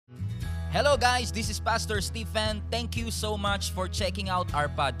Hello guys, this is Pastor Stephen. Thank you so much for checking out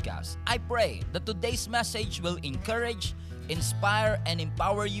our podcast. I pray that today's message will encourage, inspire, and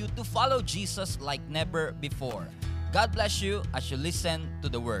empower you to follow Jesus like never before. God bless you as you listen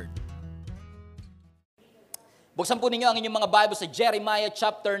to the Word. Buksan po ninyo ang inyong mga Bible sa Jeremiah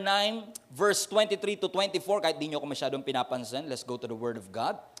chapter 9, verse 23 to 24. Kahit di nyo ako masyadong pinapansin, let's go to the Word of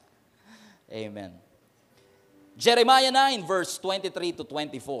God. Amen. Jeremiah 9, verse 23 to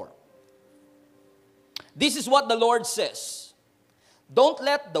 24. This is what the Lord says. Don't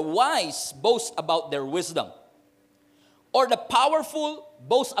let the wise boast about their wisdom, or the powerful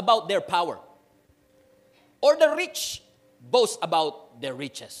boast about their power, or the rich boast about their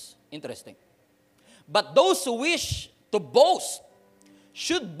riches. Interesting. But those who wish to boast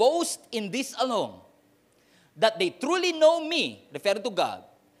should boast in this alone, that they truly know me, referring to God,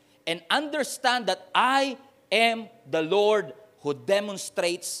 and understand that I am the Lord who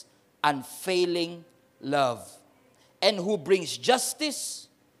demonstrates unfailing love, and who brings justice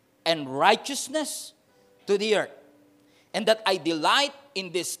and righteousness to the earth, and that I delight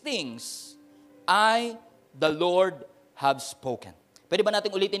in these things, I, the Lord, have spoken. Pwede ba natin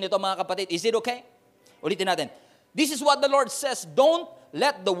ulitin ito, mga kapatid? Is it okay? Ulitin natin. This is what the Lord says, don't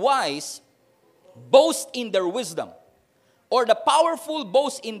let the wise boast in their wisdom, or the powerful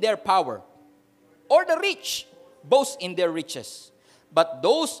boast in their power, or the rich boast in their riches. But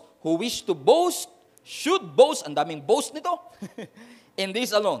those who wish to boast should boast, ang daming boast nito, in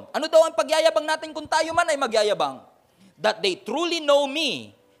this alone. Ano daw ang pagyayabang natin kung tayo man ay magyayabang? That they truly know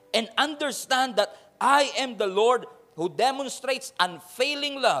me and understand that I am the Lord who demonstrates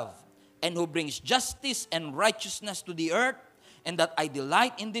unfailing love and who brings justice and righteousness to the earth, and that I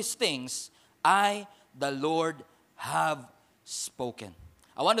delight in these things, I, the Lord, have spoken.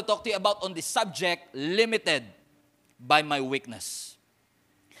 I want to talk to you about on the subject, limited by my weakness.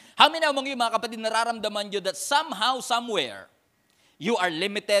 How many among you, mga kapatid, nararamdaman nyo that somehow, somewhere, you are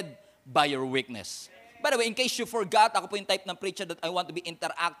limited by your weakness? By the way, in case you forgot, ako po yung type ng preacher that I want to be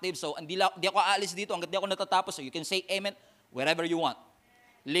interactive, so hindi ako aalis dito hanggat di ako natatapos. So you can say amen wherever you want.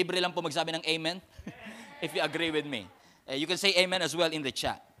 Libre lang po magsabi ng amen if you agree with me. You can say amen as well in the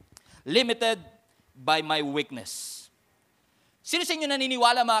chat. Limited by my weakness. Sino sa inyo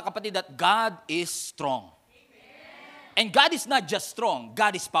naniniwala, mga kapatid, that God is strong? And God is not just strong,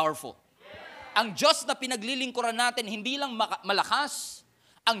 God is powerful. Ang Diyos na pinaglilingkuran natin, hindi lang malakas,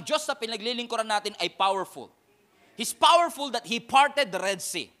 ang Diyos na pinaglilingkuran natin ay powerful. He's powerful that He parted the Red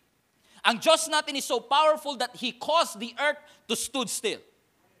Sea. Ang Diyos natin is so powerful that He caused the earth to stood still.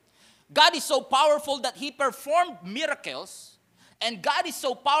 God is so powerful that He performed miracles, and God is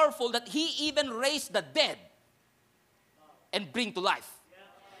so powerful that He even raised the dead and bring to life.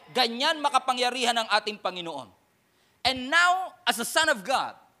 Ganyan makapangyarihan ang ating Panginoon. And now, as a son of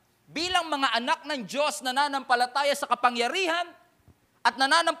God, bilang mga anak ng Diyos na nananampalataya sa kapangyarihan at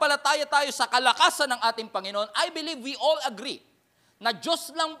nananampalataya tayo sa kalakasan ng ating Panginoon, I believe we all agree na Diyos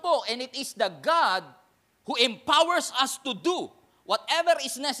lang po, and it is the God who empowers us to do whatever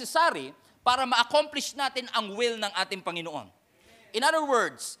is necessary para ma-accomplish natin ang will ng ating Panginoon. In other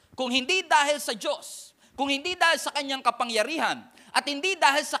words, kung hindi dahil sa Diyos, kung hindi dahil sa Kanyang kapangyarihan, at hindi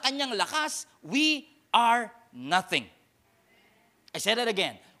dahil sa Kanyang lakas, we are nothing. I said it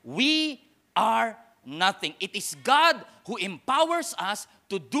again. We are nothing. It is God who empowers us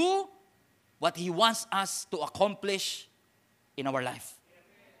to do what He wants us to accomplish in our life.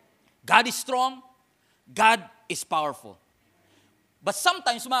 God is strong. God is powerful. But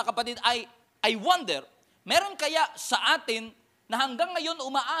sometimes, mga kapatid, I wonder, meron kaya sa atin na hanggang ngayon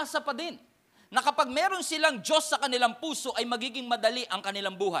umaasa pa din na kapag meron silang Diyos sa kanilang puso ay magiging madali ang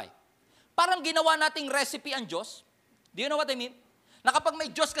kanilang buhay. Parang ginawa nating recipe ang Diyos. Do you know what I mean? Na kapag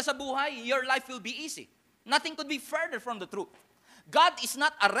may Diyos ka sa buhay, your life will be easy. Nothing could be further from the truth. God is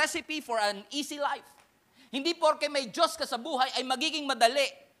not a recipe for an easy life. Hindi porke may Diyos ka sa buhay ay magiging madali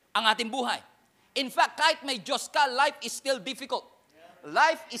ang ating buhay. In fact, kahit may Diyos ka, life is still difficult.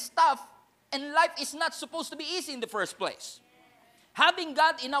 Life is tough, and life is not supposed to be easy in the first place. Having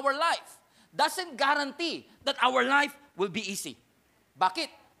God in our life doesn't guarantee that our life will be easy.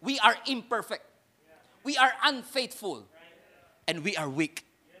 Bakit? We are imperfect. We are unfaithful. And we are weak.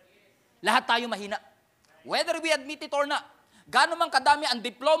 Lahat tayo mahina. Whether we admit it or not. Gaano man kadami ang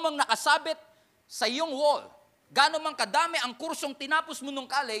diplomang nakasabit sa iyong wall. Gaano man kadami ang kursong tinapos mo nung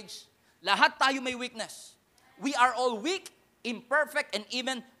college, lahat tayo may weakness. We are all weak, imperfect, and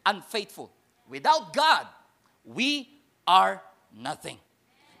even unfaithful. Without God, we are nothing.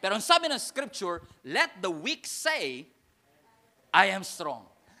 Pero ang sabi ng Scripture, let the weak say, I am strong.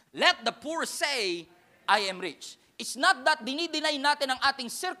 Let the poor say, I am rich. It's not that dinideny natin ang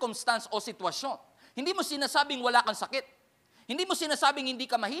ating circumstance o sitwasyon. Hindi mo sinasabing wala kang sakit. Hindi mo sinasabing hindi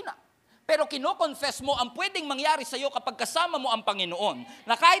ka mahina. Pero kino-confess mo ang pwedeng mangyari sa iyo kapag kasama mo ang Panginoon.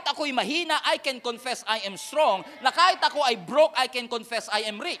 Na kahit ako'y mahina, I can confess I am strong. Na kahit ako ay broke, I can confess I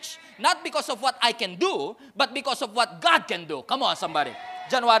am rich. Not because of what I can do, but because of what God can do. Come on, somebody.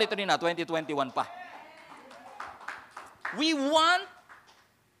 January 3 na, 2021 pa. We want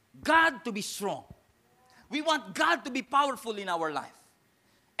God to be strong. We want God to be powerful in our life.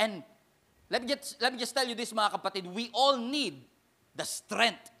 And let me just tell you this, mga kapatid, we all need the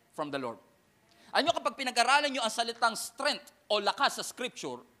strength from the Lord. Alam nyo, kapag pinag-aralan nyo ang salitang strength o lakas sa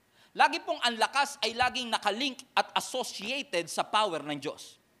Scripture, lagi pong ang lakas ay laging nakalink at associated sa power ng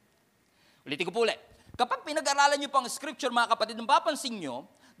Diyos. Ulitin ko po ulit. Kapag pinag-aralan nyo pang Scripture, mga kapatid, mapapansin nyo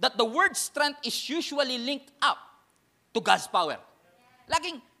that the word strength is usually linked up to God's power.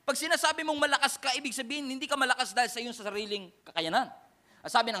 Laging, pag sinasabi mong malakas ka, ibig sabihin, hindi ka malakas dahil sa iyong sariling kakayanan.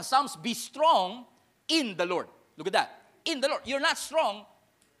 Ang sabi ng Psalms, be strong in the Lord. Look at that. In the Lord. You're not strong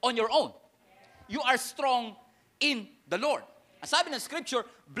on your own. You are strong in the Lord. Ang sabi ng Scripture,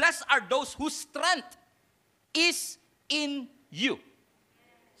 blessed are those whose strength is in you.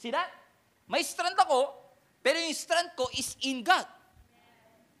 See that? May strength ako, pero yung strength ko is in God.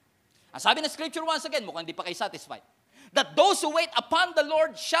 Ang sabi ng Scripture once again, mukhang hindi pa kayo satisfied, that those who wait upon the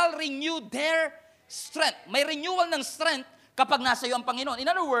Lord shall renew their strength. May renewal ng strength kapag nasa iyo ang Panginoon. In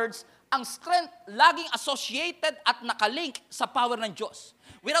other words, ang strength laging associated at nakalink sa power ng Diyos.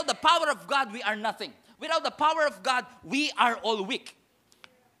 Without the power of God, we are nothing. Without the power of God, we are all weak.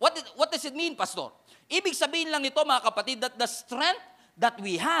 What does it mean, Pastor? Ibig sabihin lang nito, mga kapatid, that the strength that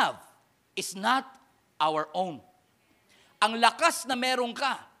we have is not our own. Ang lakas na meron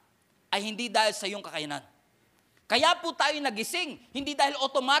ka ay hindi dahil sa iyong kakayanan. Kaya po tayo nagising, hindi dahil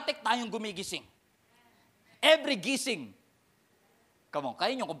automatic tayong gumigising. Every gising, come on,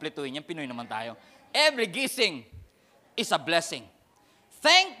 kaya nyo kumpletuhin yan, Pinoy naman tayo. Every gising is a blessing.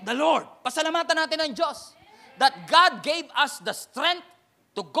 Thank the Lord. Pasalamatan natin ang Diyos that God gave us the strength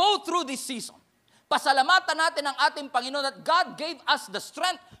to go through this season. Pasalamatan natin ang ating Panginoon that God gave us the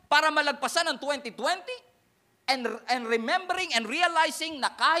strength para malagpasan ang 2020 and remembering and realizing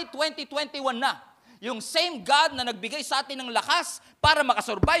na kahit 2021 na, yung same God na nagbigay sa atin ng lakas para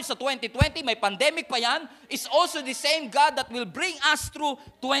makasurvive sa 2020, may pandemic pa yan, is also the same God that will bring us through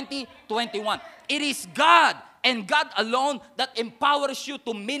 2021. It is God and God alone that empowers you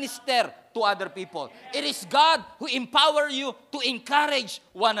to minister to other people. It is God who empower you to encourage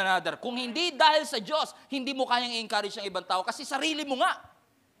one another. Kung hindi dahil sa Diyos, hindi mo kayang i-encourage ang ibang tao kasi sarili mo nga.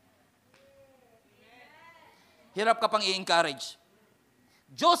 Hirap ka pang i-encourage.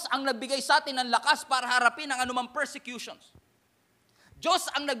 Diyos ang nagbigay sa atin ng lakas para harapin ang anumang persecutions. Diyos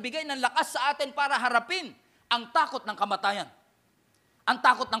ang nagbigay ng lakas sa atin para harapin ang takot ng kamatayan. Ang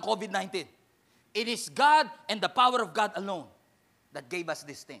takot ng COVID-19. It is God and the power of God alone that gave us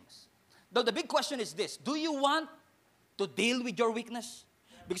these things. Though the big question is this, do you want to deal with your weakness?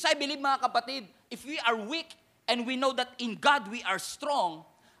 Because I believe, mga kapatid, if we are weak and we know that in God we are strong,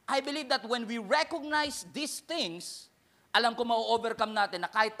 I believe that when we recognize these things, alam ko ma-overcome natin na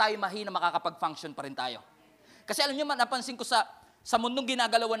kahit tayo mahina, makakapag-function pa rin tayo. Kasi alam nyo, napansin ko sa mundong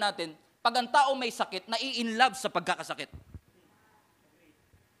ginagalawan natin, pag ang tao may sakit, nai-inlove sa pagkakasakit.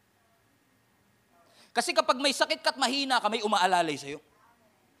 Kasi kapag may sakit ka at mahina ka, may umaalalay sa'yo.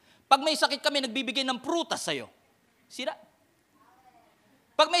 Pag may sakit ka, may nagbibigay ng prutas sa'yo. Sila.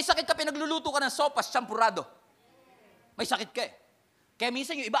 Pag may sakit ka, pinagluluto ka ng sopas, champurado. May sakit ka eh. Kaya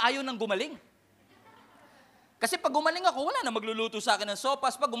minsan yung iba ayaw nang gumaling. Kasi pag gumaling ako, wala na magluluto sa akin ng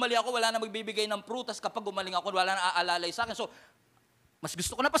sopas. Pag gumaling ako, wala na magbibigay ng prutas. Kapag gumaling ako, wala na aalalay sa akin. So, mas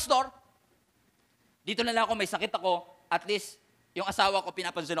gusto ko na, Pastor, dito na lang ako, may sakit ako, at least yung asawa ko,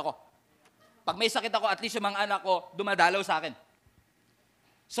 pinapansin ako. Pag may sakit ako, at least yung mga anak ko, dumadalaw sa akin.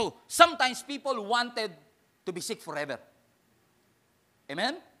 So, sometimes people wanted to be sick forever.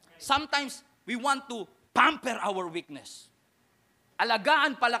 Amen? Sometimes, we want to pamper our weakness.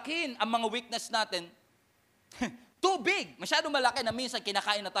 Alagaan, palakin ang mga weakness natin. Too big. Masyado malaki na minsan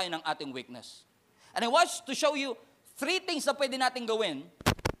kinakain na tayo ng ating weakness. And I want to show you 3 things na pwede natin gawin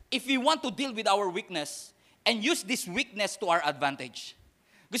if we want to deal with our weakness and use this weakness to our advantage.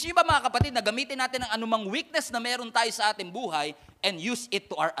 Gusto niyo ba, mga kapatid, na gamitin natin ang anumang weakness na meron tayo sa ating buhay and use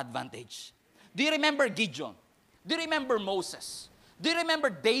it to our advantage? Do you remember Gideon? Do you remember Moses? Do you remember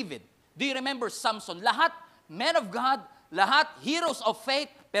David? Do you remember Samson? Lahat, men of God, lahat, heroes of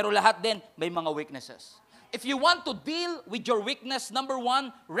faith, pero lahat din may mga weaknesses. If you want to deal with your weakness, number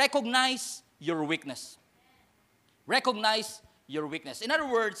 1, recognize your weakness. Recognize your weakness. In other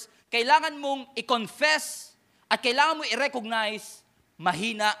words, kailangan mong i-confess At kailangan mo i-recognize,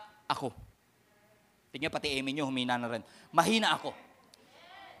 mahina ako. Tingnan pati Amy nyo, humina na rin. Mahina ako.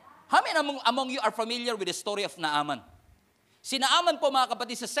 How many among you are familiar with the story of Naaman? Si Naaman po mga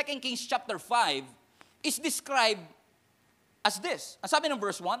kapatid sa 2 Kings chapter 5 is described as this. Ang sabi ng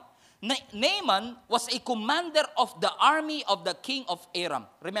verse 1, Naaman was a commander of the army of the king of Aram.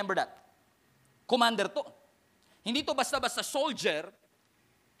 Remember that? Commander to. Hindi to basta-basta soldier.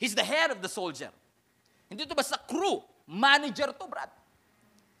 He's the head of the soldier. Hindi to basta crew. Manager to, brad.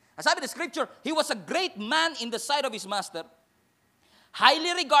 Ang sabi ng scripture, he was a great man in the sight of his master,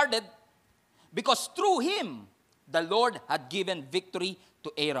 highly regarded, because through him, the Lord had given victory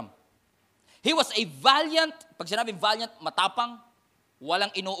to Aram. He was a valiant, pag sinabing valiant, matapang,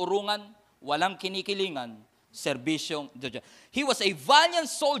 walang inuurungan, walang kinikilingan, serbisyong. He was a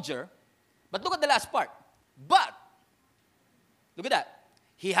valiant soldier, but look at the last part. But, look at that,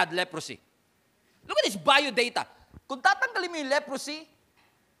 he had leprosy. Look at his biodata. Kung tatanggalin mo yung leprosy,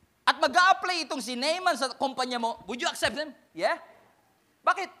 at mag-a-apply itong si Naaman sa kumpanya mo, would you accept him? Yeah?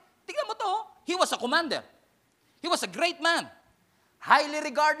 Bakit? Tingnan mo to, he was a commander. He was a great man. Highly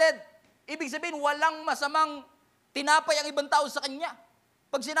regarded. Ibig sabihin, walang masamang tinapay ang ibang tao sa kanya.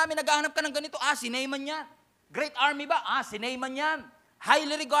 Pag sinabi, naghahanap ka ng ganito, si Naaman yan. Great army ba? Si Naaman yan.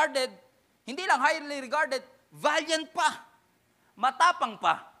 Highly regarded. Hindi lang highly regarded, valiant pa. Matapang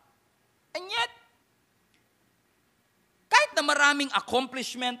pa. And yet, kahit na maraming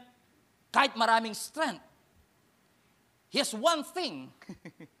accomplishment, kahit maraming strength, he has one thing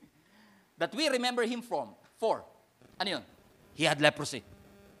that we remember him for. Ano yun? He had leprosy.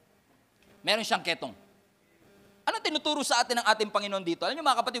 Meron siyang ketong. Ano tinuturo sa atin ng ating Panginoon dito? Alam niyo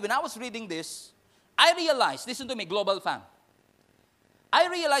mga kapatid, when I was reading this, I realized, listen to me, global fan, I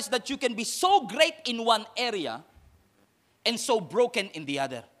realized that you can be so great in one area and so broken in the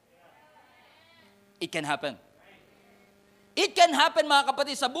other. It can happen. It can happen, mga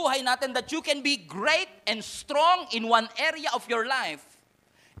kapatid, sa buhay natin that you can be great and strong in one area of your life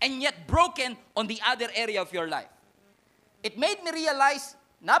and yet broken on the other area of your life. It made me realize,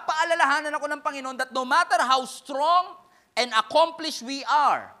 napaalalahanan ako ng Panginoon that no matter how strong and accomplished we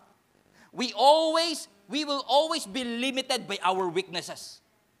are, we will always be limited by our weaknesses.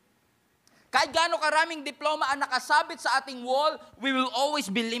 Kahit gaano karaming diploma ang nakasabit sa ating wall, we will always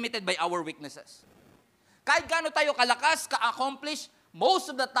be limited by our weaknesses. Kahit gaano tayo kalakas, ka-accomplish,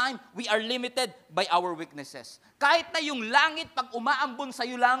 most of the time, we are limited by our weaknesses. Kahit na yung langit pag umaambon sa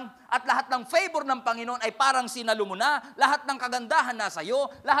iyo lang at lahat ng favor ng Panginoon ay parang sinalo mo na, lahat ng kagandahan nasa iyo,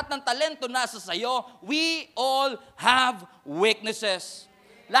 lahat ng talento nasa sa iyo, we all have weaknesses.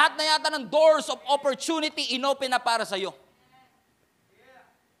 Lahat na yata ng doors of opportunity inopen na para sa iyo.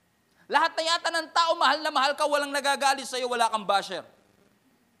 Lahat na yata ng tao, mahal na mahal ka, walang nagagalit sa iyo, wala kang basher.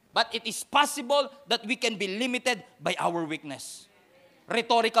 But it is possible that we can be limited by our weakness.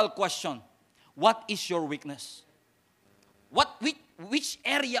 Rhetorical question. What is your weakness? Which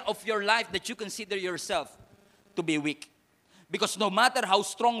area of your life that you consider yourself to be weak? Because no matter how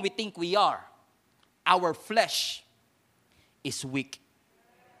strong we think we are, our flesh is weak.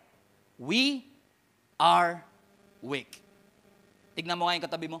 We are weak. Tignan mo nga yung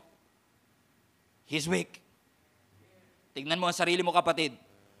katabi mo. He's weak. Tignan mo ang sarili mo, kapatid.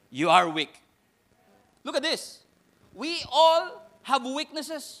 You are weak. Look at this. We all have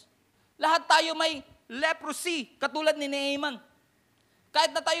weaknesses. Lahat tayo may leprosy, katulad ni Naaman.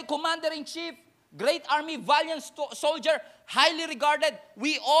 Kahit na tayo commander-in-chief, great army, valiant soldier, highly regarded,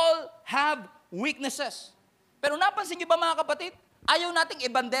 we all have weaknesses. Pero napansin niyo ba mga kapatid, ayaw nating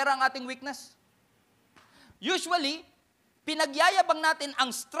ibandera ang ating weakness. Usually, pinagyayabang natin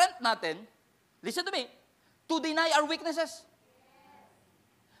ang strength natin, listen to me, to deny our weaknesses.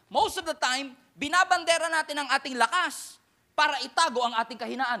 Most of the time, binabandera natin ang ating lakas para itago ang ating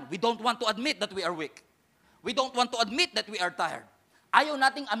kahinaan. We don't want to admit that we are weak. We don't want to admit that we are tired. Ayaw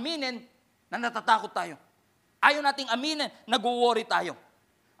nating aminin na natatakot tayo. Ayaw nating aminin na nag-worry tayo.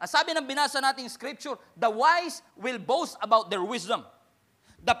 Ang sabi ng binasa nating scripture, the wise will boast about their wisdom.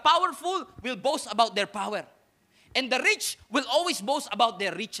 The powerful will boast about their power. And the rich will always boast about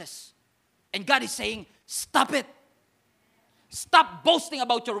their riches. And God is saying, stop it. Stop boasting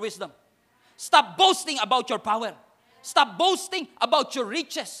about your wisdom. Stop boasting about your power. Stop boasting about your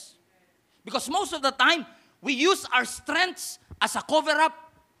riches. Because most of the time, we use our strengths as a cover-up.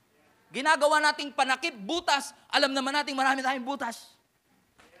 Ginagawa nating panakip, butas. Alam naman nating marami tayong butas.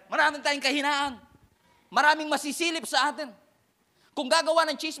 Marami tayong kahinaan. Maraming masisilip sa atin. Kung gagawa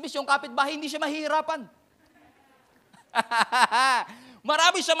ng chismis yung kapitbahay, hindi siya mahihirapan.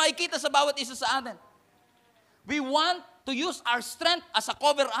 Marami siya makikita sa bawat isa sa atin. We want to use our strength as a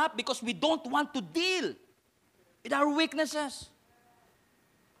cover-up because we don't want to deal with our weaknesses.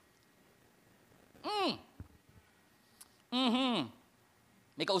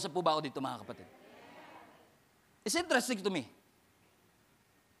 May kausap po ba ako dito, mga kapatid? It's interesting to me.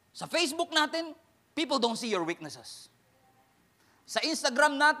 Sa Facebook natin, people don't see your weaknesses. Sa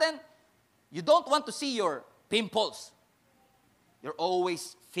Instagram natin, you don't want to see your pimples. You're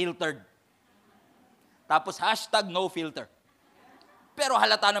always filtered. Tapos hashtag no filter. Pero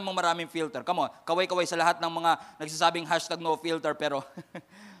halata namang maraming filter. Come on, kaway-kaway sa lahat ng mga nagsasabing hashtag no filter, pero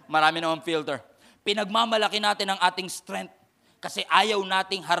marami namang filter. Pinagmamalaki natin ang ating strength kasi ayaw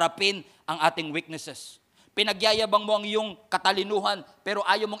nating harapin ang ating weaknesses. Pinagyayabang mo ang iyong katalinuhan, pero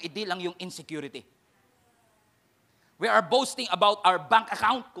ayaw mong i-deal ang iyong insecurity. We are boasting about our bank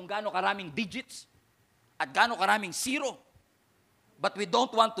account, kung gaano karaming digits, at gaano karaming zero. But we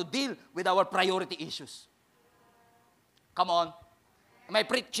don't want to deal with our priority issues. Come on. Am I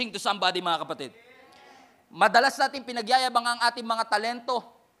preaching to somebody, mga kapatid? Madalas natin pinagyayabang ang ating mga talento.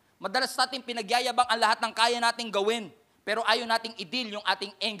 Madalas natin pinagyayabang ang lahat ng kaya nating gawin. Pero ayaw nating i-deal yung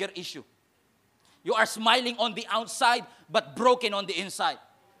ating anger issue. You are smiling on the outside, but broken on the inside.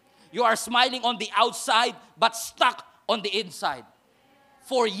 You are smiling on the outside, but stuck on the inside.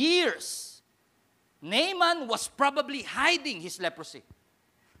 For years, Naaman was probably hiding his leprosy.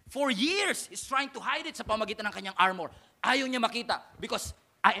 For years, he's trying to hide it sa pamagitan ng kanyang armor. Ayaw niya makita because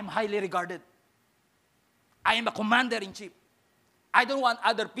I am highly regarded. I am a commander-in-chief. I don't want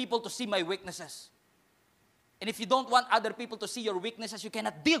other people to see my weaknesses. And if you don't want other people to see your weaknesses, you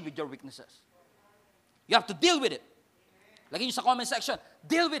cannot deal with your weaknesses. You have to deal with it. Lagyan nyo sa comment section,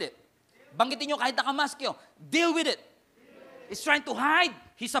 deal with it. Banggitin nyo kahit nakamaskyo, deal with it. He's trying to hide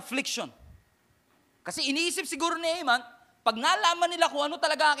his affliction. Kasi iniisip siguro ni Naaman, pag nalaman nila kung ano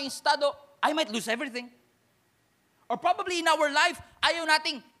talaga aking estado, I might lose everything. Or probably in our life, ayaw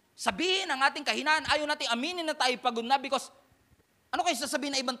nating sabihin ang ating kahinaan, ayaw nating aminin na tayo pagod na because ano kayo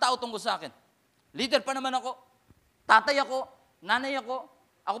sasabihin na ibang tao tungkol sa akin? Leader pa naman ako, tatay ako, nanay ako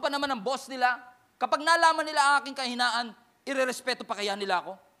pa naman ang boss nila. Kapag nalaman nila ang aking kahinaan, irerespeto pa kaya nila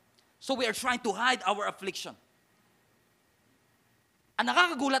ako? So we are trying to hide our affliction. Ang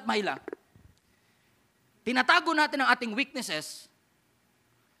nakakagulat, Mahila, tinatago natin ang ating weaknesses,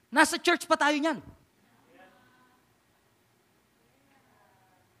 nasa church pa tayo niyan.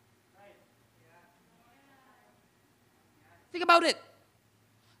 Think about it.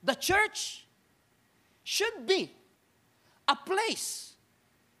 The church should be a place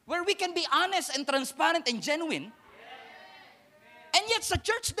where we can be honest and transparent and genuine. And yet sa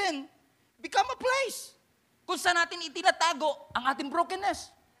church din, become a place kung saan natin itinatago ang ating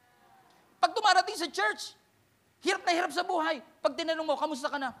brokenness. Pag dumarating sa church, hirap na hirap sa buhay. Pag tinanong mo,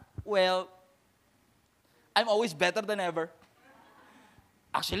 kamusta ka na? Well, I'm always better than ever.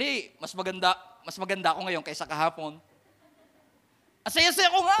 Actually, mas maganda ako ngayon kaysa kahapon. Ang saya-saya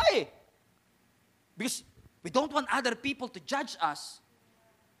ko nga eh. Because we don't want other people to judge us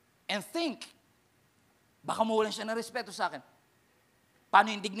and think, baka mawalan siya ng respeto sa akin. Paano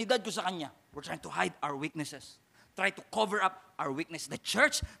yung dignidad ko sa kanya? We're trying to hide our weaknesses. Try to cover up our weakness. The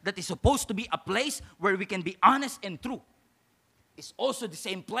church that is supposed to be a place where we can be honest and true is also the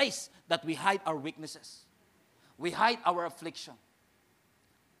same place that we hide our weaknesses. We hide our affliction.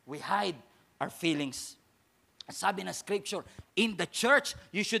 We hide our feelings. Sabi na scripture, in the church,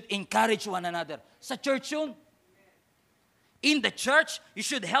 you should encourage one another. Sa church yun. In the church, you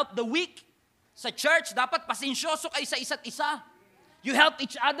should help the weak. Sa church, dapat pasensyoso kayo sa isa't isa. You help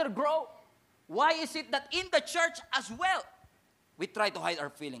each other grow. Why is it that in the church as well, we try to hide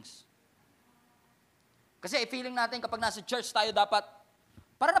our feelings? Kasi feeling natin kapag nasa church tayo dapat,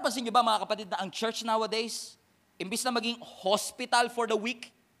 para napansin nyo ba mga kapatid na ang church nowadays, imbis na maging hospital for the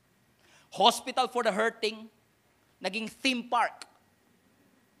weak, hospital for the hurting, naging theme park,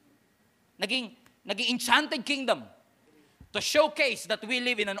 naging enchanted kingdom to showcase that we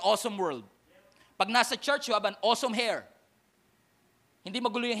live in an awesome world. Pag nasa church, you have an awesome hair. Hindi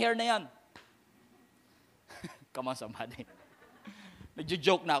magulo yung hair na yan. Come on, somebody.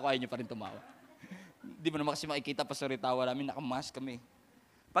 Nagjo-joke na ako, ayaw nyo pa rin tumawa. Hindi mo naman kasi makikita pa sa ritawa namin, nakamask kami.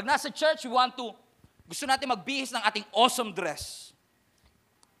 Pag nasa church, gusto natin magbihis ng ating awesome dress.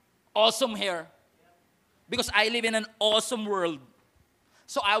 Awesome hair. Because I live in an awesome world.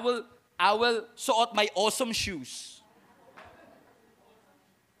 So I will suot my awesome shoes.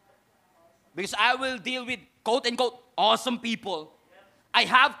 Because I will deal with, quote-unquote, awesome people. I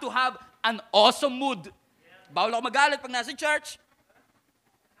have to have an awesome mood. Bawal ako magalit pag nasa church.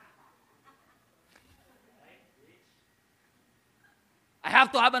 I have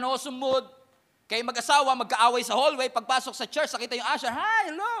to have an awesome mood. Kayo mag-asawa, magkaaway sa hallway, pagpasok sa church, nakita yung usher,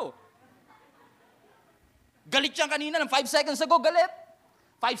 hi, hello. Galit siya kanina ng 5 seconds ago, galit.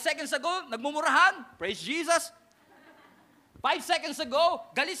 5 seconds ago, nagmumurahan. Praise Jesus. 5 seconds ago,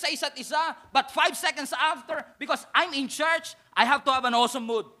 galit sa isa't isa. But 5 seconds after, because I'm in church, I have to have an awesome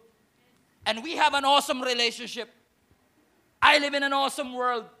mood. And we have an awesome relationship. I live in an awesome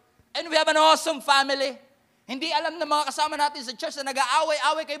world. And we have an awesome family. Hindi alam ng mga kasama natin sa church na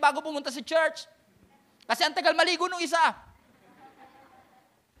nag-aaway-away kayo bago pumunta sa church. Kasi ang tagal maligo nung isa.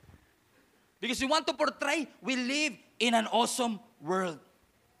 Because we want to portray, we live in an awesome world.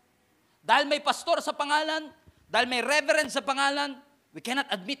 Dahil may pastor sa pangalan, dahil may reverend sa pangalan, we cannot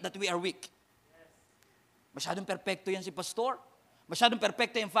admit that we are weak. Masyadong perpekto yan si pastor. Masyadong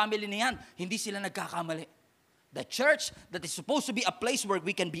perpekto yung family niyan. Hindi sila nagkakamali. The church that is supposed to be a place where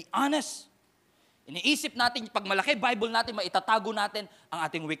we can be honest. Iniisip natin, pag malaki Bible natin, maitatago natin ang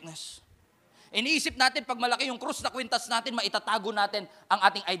ating weakness. Iniisip natin, pag malaki yung krus na kwintas natin, maitatago natin ang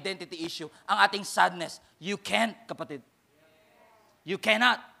ating identity issue, ang ating sadness. You can't, kapatid. You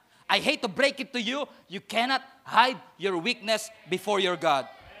cannot. I hate to break it to you, you cannot hide your weakness before your God.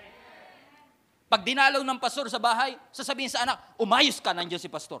 Pag dinalaw ng pastor sa bahay, sasabihin sa anak, umayos ka, nandiyan si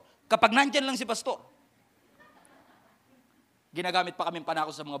pastor. Kapag nandiyan lang si pastor, ginagamit pa kaming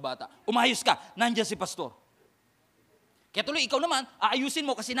panako sa mga bata, umayos ka, nandiyan si pastor. Kaya tuloy, ikaw naman, aayusin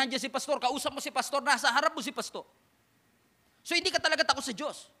mo kasi nandiyan si pastor, kausap mo si pastor, nasa harap mo si pastor. So hindi ka talaga takot sa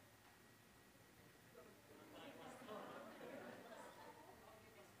Diyos.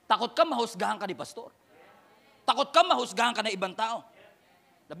 Takot ka mahusgahan ka ni pastor. Takot ka mahusgahan ka na ibang tao.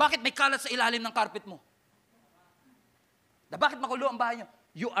 Na bakit may kalat sa ilalim ng carpet mo? Na bakit makulo ang bahay niyo?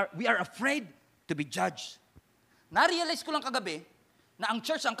 We are afraid to be judged. Na-realize ko lang kagabi na ang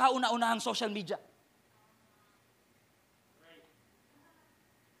church ang kauna-unahang social media.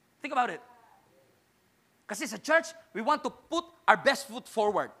 Think about it. Kasi sa church, we want to put our best foot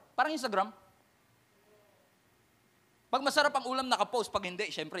forward. Parang Instagram. Pag masarap ang ulam, nakapost. Pag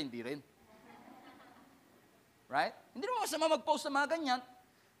hindi, syempre hindi rin. Right? Hindi naman masama mag-post ng mga ganyan.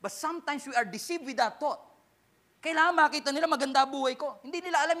 But sometimes we are deceived with that thought. Kailangan makita nila maganda buhay ko. Hindi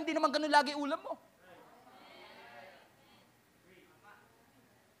nila alam, hindi naman ganun lagi ulam mo.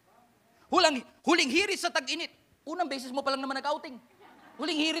 Huling hirit sa tag-init. Unang beses mo pa lang naman nag-outing.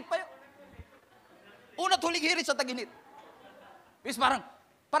 Huling hirit pa yun. Una't huling hirit sa tag-init. Is parang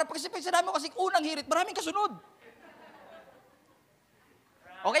kasi pag sinabi mo kasi unang hirit, maraming kasunod.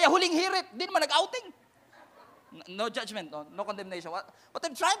 O kaya huling hirit, di naman nag-outing. No judgment, no condemnation. What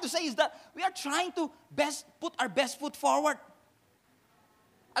I'm trying to say is that we are trying to put our best foot forward.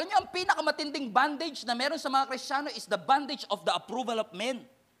 Alam niyo, ang pinakamatinding bandage na meron sa mga Kristiyano is the bandage of the approval of men.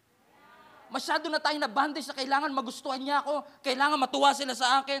 Masyado na tayo na bandage na kailangan magustuhan niya ako, kailangan matuwa sila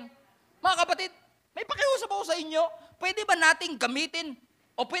sa akin. Mga kapatid, may pakiusap ako sa inyo, pwede ba nating gamitin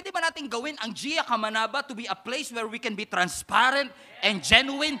o pwede ba nating gawin ang Gia Kamanaba to be a place where we can be transparent and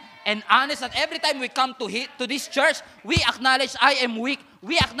genuine and honest, and every time we come to this church, we acknowledge I am weak,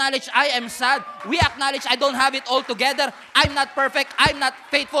 we acknowledge I am sad, we acknowledge I don't have it all together, I'm not perfect, I'm not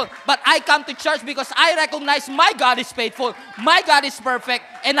faithful, but I come to church because I recognize my God is faithful, my God is perfect,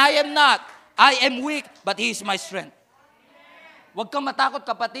 and I am not. I am weak, but He is my strength. Huwag kang matakot,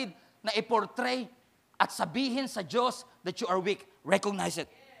 kapatid, na i-portray at sabihin sa Diyos that you are weak. Recognize it.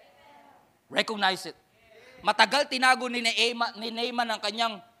 Recognize it. Matagal tinago ni Naaman ang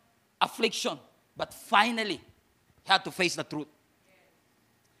kanyang affliction, but finally, he had to face the truth.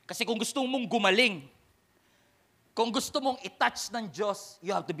 Kasi kung gusto mong gumaling, kung gusto mong i-touch ng Diyos, you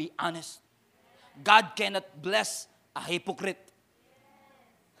have to be honest. God cannot bless a hypocrite.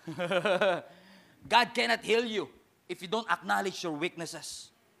 God cannot heal you if you don't acknowledge your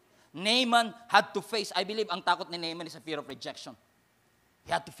weaknesses. Naaman had to face, I believe ang takot ni Naaman is a fear of rejection. He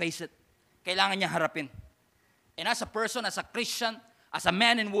had to face it. Kailangan niya harapin. And as a person, as a Christian, as a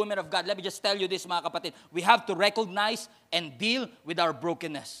man and woman of God, let me just tell you this, mga kapatid, we have to recognize and deal with our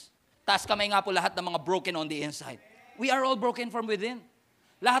brokenness. Taas kamay nga po lahat ng mga broken on the inside. We are all broken from within.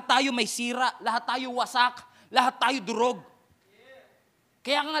 Lahat tayo may sira, lahat tayo wasak, lahat tayo durog.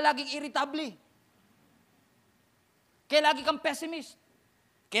 Kaya ka nga laging irritable. Kaya lagi kang pessimist.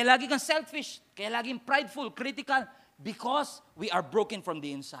 Kaya lagi kang selfish. Kaya laging prideful, critical. Because we are broken from the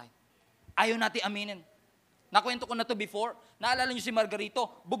inside. Ayaw natin aminin. Nakwento ko na to before. Naalala niyo si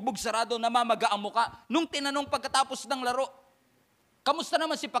Margarito, bugbog sarado, namamaga ang muka. Nung tinanong pagkatapos ng laro, kamusta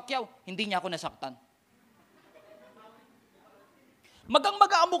naman si Pacquiao? Hindi niya ako nasaktan.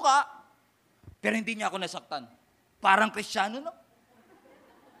 Magang-maga ang muka, pero hindi niya ako nasaktan. Parang Kristiyano, no?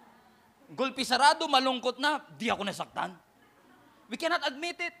 Gulpi sarado, malungkot na, di ako nasaktan. We cannot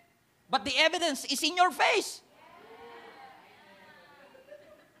admit it. But the evidence is in your face.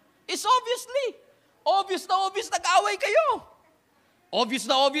 It's obviously. Obvious na obvious nag-away kayo. Obvious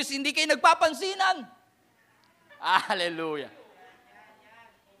na obvious hindi kayo nagpapansinan. Hallelujah.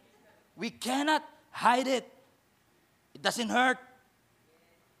 We cannot hide it. It doesn't hurt.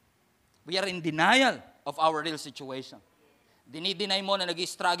 We are in denial of our real situation. Dinideny mo na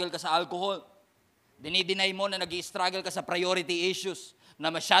nag-i-struggle ka sa alcohol. Dinideny mo na nag-i-struggle ka sa priority issues, na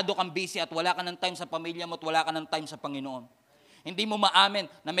masyado kang busy at wala ka ng time sa pamilya mo at wala ka ng time sa Panginoon. Hindi mo maamin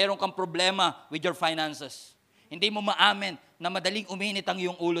na meron kang problema with your finances. Hindi mo maamin na madaling uminit ang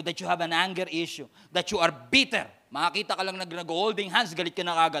iyong ulo, that you have an anger issue, that you are bitter. Makakita ka lang nag-holding hands, galit ka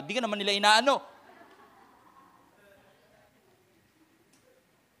na kagad. Di ka naman nila inaano.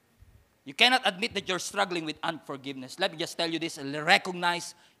 You cannot admit that you're struggling with unforgiveness. Let me just tell you this,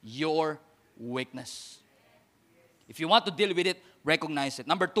 recognize your weakness. If you want to deal with it, recognize it.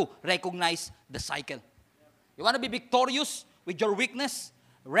 Number 2, recognize the cycle. You want to be victorious with your weakness?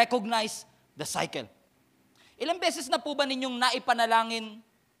 Recognize the cycle. Ilang beses na po ba ninyong naipanalangin?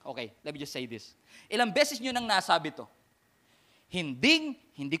 Okay, let me just say this. Ilang beses nyo nang nasabi to?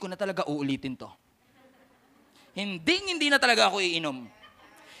 Hindi ko na talaga uulitin to. Hindi na talaga ako iinom.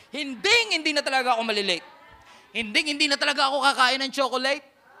 Hindi na talaga ako malilate. Hindi na talaga ako kakain ng chocolate.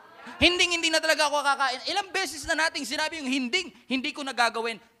 Hindi na talaga ako kakain. Ilang beses na nating sinabi yung hindi ko na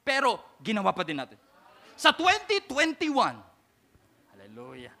gagawin, pero ginawa pa din natin. Sa 2021,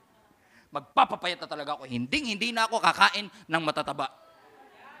 hallelujah, magpapapayat na talaga ako. Hindi na ako kakain ng matataba.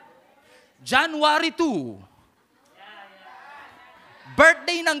 January 2,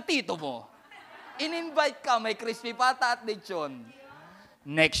 birthday ng tito mo. In-invite ka, may crispy pata at lechon.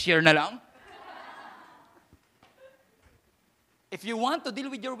 Next year na lang. If you want to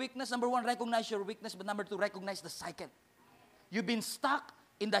deal with your weakness, number 1, recognize your weakness. But number 2, recognize the cycle. You've been stuck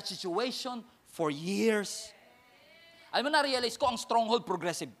in that situation for years. Alam mo, na-realize ko, ang stronghold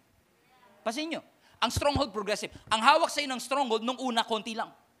progressive. Pasin nyo, ang stronghold progressive. Ang hawak sa'yo ng stronghold, nung una, konti lang.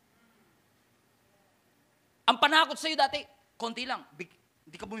 Ang panakot sa'yo dati, konti lang.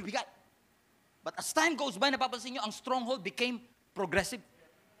 Hindi ka bumibigat. But as time goes by, napapansin nyo, ang stronghold became progressive.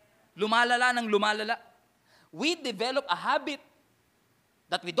 Lumalala ng lumalala. We develop a habit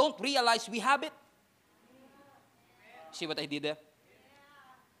that we don't realize we have it. See what I did there?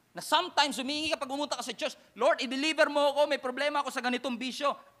 Na sometimes humingi ka pag pumunta ka sa church, Lord, i-deliver mo ako, may problema ako sa ganitong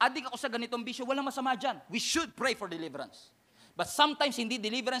bisyo, adik ako sa ganitong bisyo, walang masama dyan. We should pray for deliverance. But sometimes hindi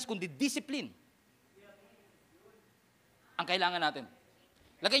deliverance, kundi discipline ang kailangan natin.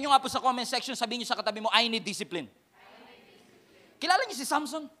 Lagay nyo nga po sa comment section, sabihin nyo sa katabi mo, I need discipline. Kilala niyo si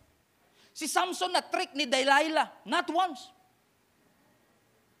Samson? Si Samson na trick ni Delilah, not once.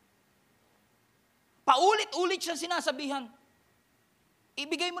 Paulit-ulit siya sinasabihan.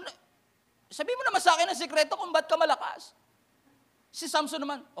 Ibigay mo na, sabihin mo naman sa akin ang sekreto kung ba't ka malakas. Si Samson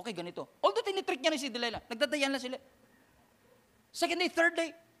naman, okay, ganito. Although tinitrick niya rin si Delilah, nagdadayan lang sila. Second day, third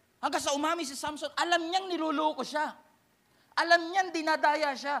day, hanggang sa umami si Samson, alam niyang niluloko siya. Alam niyang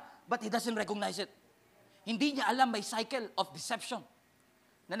dinadaya siya, but he doesn't recognize it. Hindi niya alam may cycle of deception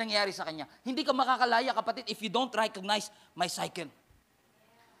na nangyayari sa kanya. Hindi ka makakalaya, kapatid, if you don't recognize my cycle.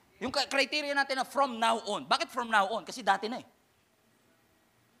 Yung criteria natin na from now on. Bakit from now on? Kasi dati na eh.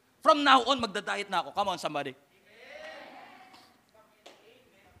 From now on, magda-diet na ako. Come on, somebody.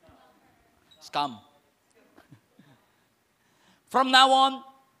 Scam. From now on,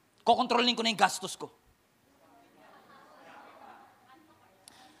 kokontrolin ko na yung gastos ko.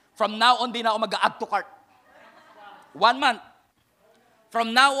 From now on, di na ako mag-add to cart. 1 month. From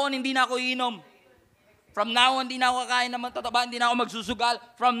now on, hindi na ako iinom. From now on, hindi na ako kakain ng matataba, hindi na ako magsusugal.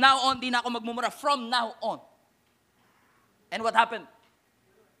 From now on, hindi na ako magmumura. From now on. And what happened?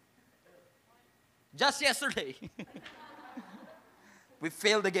 Just yesterday, we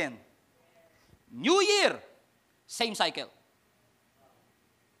failed again. New year, same cycle.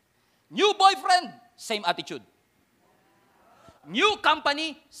 New boyfriend, same attitude. New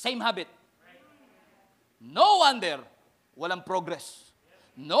company, same habit. No wonder, walang progress.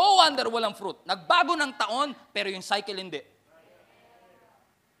 No wonder walang fruit. Nagbago ng taon, pero yung cycle hindi.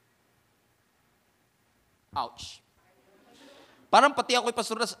 Ouch. Parang pati ako,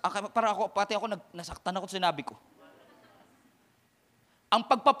 nasaktan ako sa sinabi ko. Ang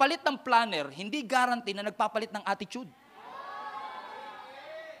pagpapalit ng planner, hindi guarantee na nagpapalit ng attitude.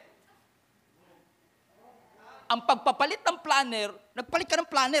 Ang pagpapalit ng planner, nagpalit ka ng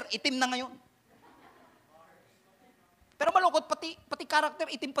planner, itim na ngayon. Pero malungkot, pati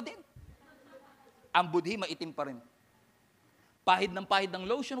karakter, itim pa din. Ang budhi, maitim pa rin. Pahid ng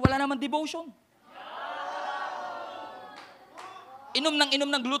lotion, wala naman devotion. Inom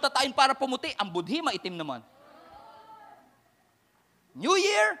ng glutathione para pumuti, ang budhi, maitim naman. New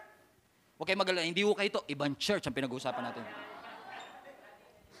Year, Huwag kayo mag-alala, hindi ko kayo ito. Ibang church ang pinag-uusapan natin.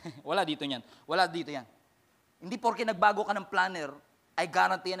 Wala dito yan. Wala dito yan. Hindi porke nagbago ka ng planner, I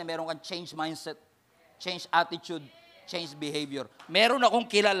guarantee na meron kang change mindset, change attitude, change behavior. Meron akong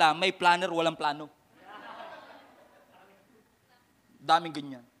kilala, may planner, walang plano. Daming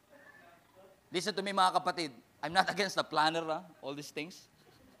ganyan. Listen to me mga kapatid. I'm not against the planner, all these things.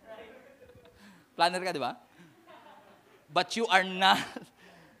 Planner ka, di ba? But you are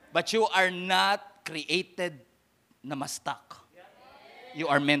not created na ma-stuck. You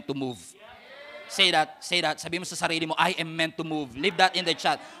are meant to move. Say that. Sabi mo sa sarili mo, I am meant to move. Leave that in the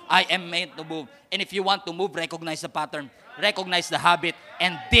chat. I am meant to move. And if you want to move, recognize the pattern. Recognize the habit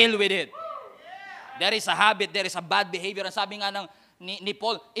and deal with it. There is a habit, there is a bad behavior. Ang sabi nga ni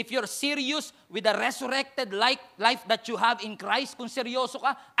Paul, if you're serious with the resurrected life that you have in Christ, kung seryoso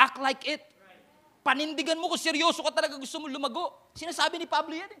ka, act like it. Panindigan mo kung seryoso ka talaga gusto mo lumago. Sinasabi ni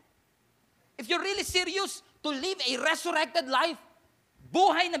Pablo yan eh. If you're really serious to live a resurrected life,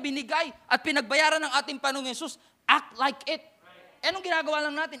 buhay na binigay at pinagbayaran ng ating Panginoong Yesus, act like it. Anong ginagawa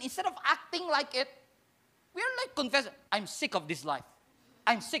lang natin? Instead of acting like it, we're like confessing, I'm sick of this life.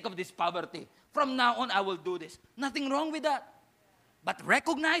 I'm sick of this poverty. From now on, I will do this. Nothing wrong with that. But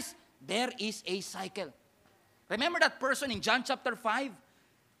recognize there is a cycle. Remember that person in John chapter 5?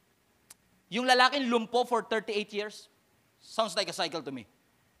 Yung lalaking lumpo for 38 years? Sounds like a cycle to me.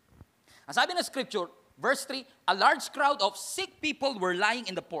 Ang sabi ng scripture, verse 3, a large crowd of sick people were lying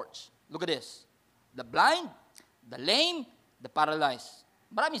in the porch. Look at this. The blind, the lame, the paralyzed.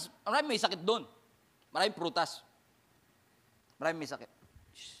 Marami may sakit doon. Maraming prutas. Marami may sakit.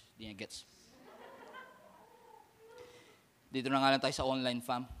 Di niya gets. Dito na nga lang tayo sa online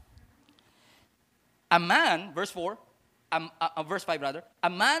fam. A man, verse 4, verse 5 rather, a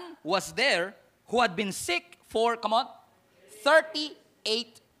man was there who had been sick for, 38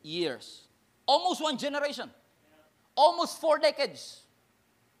 years. Almost one generation. Almost 4 decades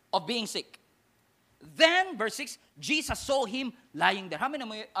of being sick. Then, verse 6, Jesus saw him lying there. How many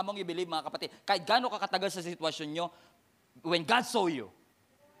among you believe, mga kapatid, kahit gaano ka katagal sa sitwasyon nyo, when God saw you,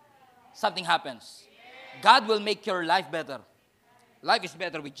 something happens. God will make your life better. Life is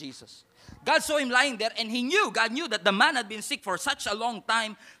better with Jesus. God saw him lying there and God knew that the man had been sick for such a long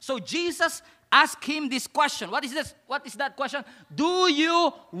time. So Jesus asked him this question. What is this? What is that question? Do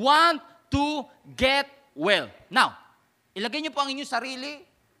you want to get well? Now, ilagay niyo po ang inyong sarili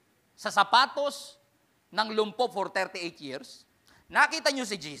sa sapatos ng lumpo for 38 years. Nakita niyo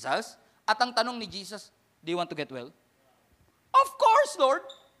si Jesus at ang tanong ni Jesus, do you want to get well? Of course, Lord.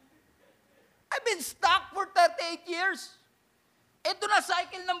 I've been stuck for 38 years. Ito na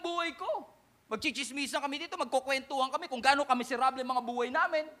cycle ng buhay ko. Magchichismisan kami dito, magkukwentuhan kami kung gaano kami miserable mga buhay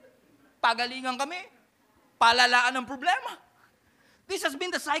namin. Pagalingan kami. Palalaan ng problema. This has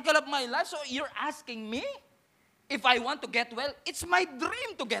been the cycle of my life. So you're asking me if I want to get well? It's my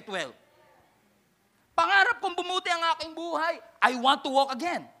dream to get well. Pangarap kong bumuti ang aking buhay. I want to walk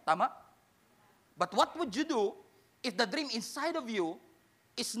again. Tama? But what would you do if the dream inside of you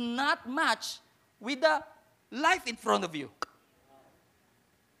is not matched with the life in front of you?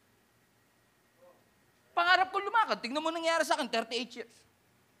 Pangarap ko lumakad. Tingnan mo nangyari sa akin, 38 years.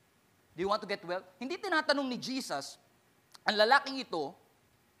 Do you want to get well? Hindi tinatanong ni Jesus, ang lalaking ito,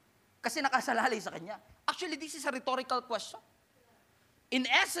 kasi nakasalalay sa kanya. Actually, this is a rhetorical question. In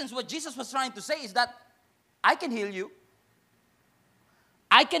essence, what Jesus was trying to say is that, I can heal you.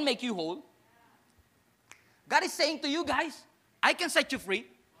 I can make you whole. God is saying to you guys, I can set you free.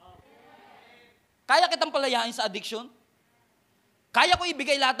 Kaya kitang palayain sa addiction. Kaya ko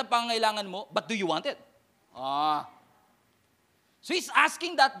ibigay lahat ng pangangailangan mo, but do you want it? So he's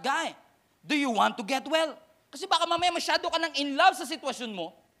asking that guy, do you want to get well? Kasi baka mamaya masyado ka nang in love sa sitwasyon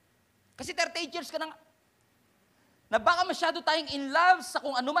mo. Kasi 38 years ka na baka masyado tayong in love sa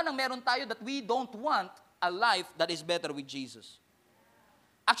kung ano man ang meron tayo that we don't want a life that is better with Jesus.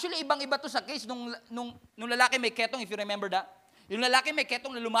 Actually, ibang-iba to sa case nung lalaki may ketong, if you remember that. Yung lalaki may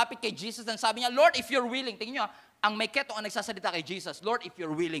ketong na lumapit kay Jesus and sabi niya, Lord, if you're willing, tingnan nyo, ang may ketong ang nagsasalita kay Jesus, Lord, if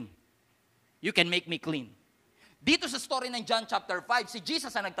you're willing, you can make me clean. Dito sa story ng John chapter 5, si Jesus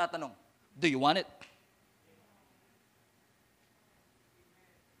ang nagtatanong, do you want it?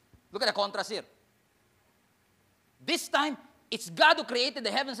 Look at the contrast here. This time, it's God who created the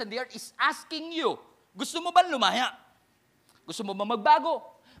heavens and the earth is asking you, gusto mo ba lumaya? Gusto mo ba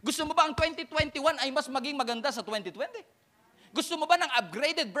magbago? Gusto mo ba ang 2021 ay mas maging maganda sa 2020? Gusto mo ba ng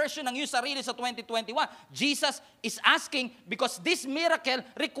upgraded version ng iyong sarili sa 2021? Jesus is asking because this miracle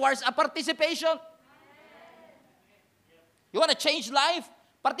requires a participation. You want to change life?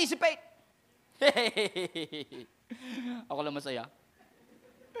 Participate. Ako lang masaya.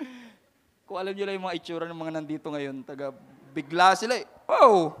 Kung alam nyo lang yung mga itsura ng mga nandito ngayon, bigla sila eh.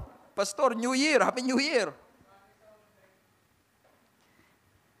 Oh, Pastor, New Year, Happy New Year.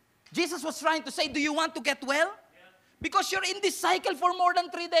 Jesus was trying to say, do you want to get well? Because you're in this cycle for more than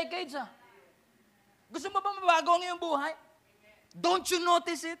 3 decades. Gusto mo ba mabago ang iyong buhay? Don't you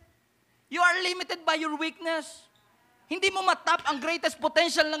notice it? You are limited by your weakness. Hindi mo matap ang greatest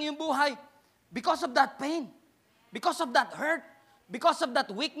potential ng iyong buhay because of that pain, because of that hurt, because of that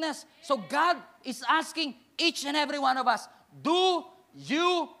weakness. So God is asking each and every one of us, do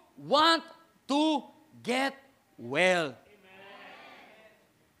you want to get well?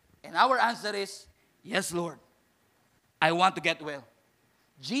 And our answer is, yes, Lord. I want to get well.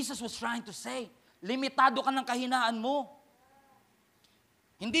 Jesus was trying to say, limitado ka ng kahinaan mo.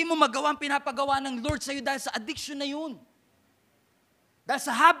 Hindi mo magawa ang pinapagawa ng Lord sa iyo dahil sa addiction na yun. Dahil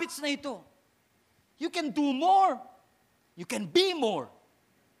sa habits na ito. You can do more. You can be more.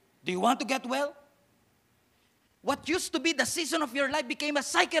 Do you want to get well? What used to be the season of your life became a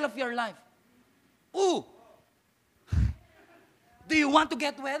cycle of your life. Ooh! Do you want to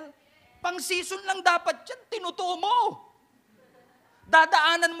get well? Pang-season lang dapat yan, tinutuo mo.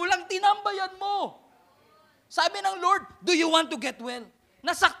 Dadaanan mo lang, tinambayan mo. Sabi ng Lord, do you want to get well?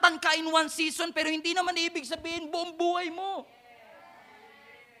 Nasaktan ka in one season, pero hindi naman ibig sabihin buong buhay mo.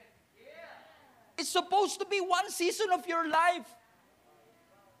 It's supposed to be one season of your life.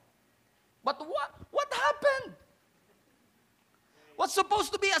 But what happened? What's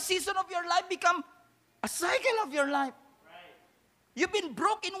supposed to be a season of your life become a cycle of your life. You've been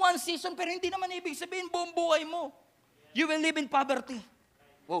broke in one season, pero hindi naman ibig sabihin buong buhay mo. You will live in poverty.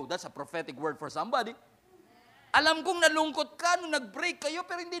 Wow, that's a prophetic word for somebody. Alam kong nalungkot ka nung nag-break kayo,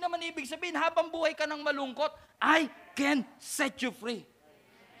 pero hindi naman ibig sabihin habang buhay ka ng malungkot, I can set you free.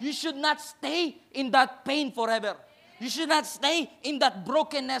 You should not stay in that pain forever. You should not stay in that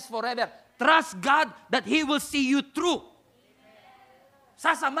brokenness forever. Trust God that He will see you through.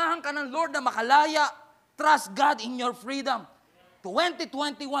 Sasamahan ka ng Lord na makalaya. Trust God in your freedom.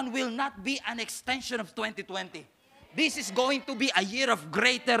 2021 will not be an extension of 2020. This is going to be a year of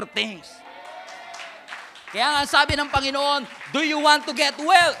greater things. Kaya nga sabi ng Panginoon, do you want to get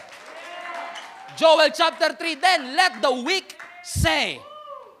well? Joel chapter 3, then let the weak say,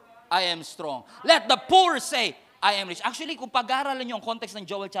 I am strong. Let the poor say, I am rich. Actually, kung pag-aaralan niyo ang context ng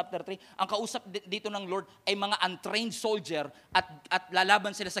Joel chapter 3, ang kausap dito ng Lord ay mga untrained soldier at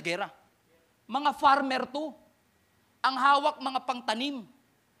lalaban sila sa gera. Mga farmer to. Ang hawak mga pangtanim.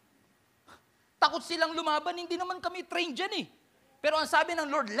 Takot silang lumaban, hindi naman kami trained dyan eh. Pero ang sabi ng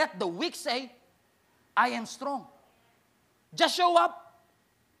Lord, let the weak say, I am strong. Just show up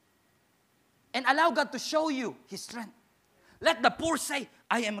and allow God to show you His strength. Let the poor say,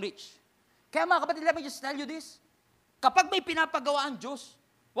 I am rich. Kaya mga kapatid, let me just tell you this. Kapag may pinapagawa ang Diyos,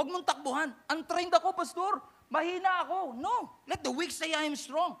 huwag mong takbuhan. Untrained ako, pastor. Mahina ako. No. Let the weak say, I am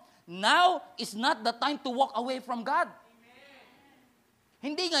strong. Now is not the time to walk away from God.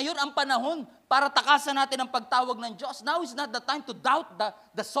 Hindi ngayon ang panahon para takasan natin ang pagtawag ng Diyos. Now is not the time to doubt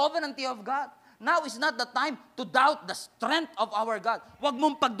the sovereignty of God. Now is not the time to doubt the strength of our God. Huwag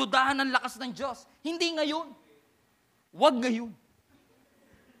mong pagdudahan ng lakas ng Diyos. Hindi ngayon. Huwag ngayon.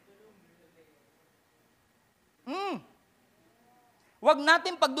 Huwag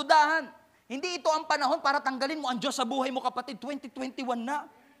natin pagdudahan. Hindi ito ang panahon para tanggalin mo ang Diyos sa buhay mo, kapatid. 2021 na.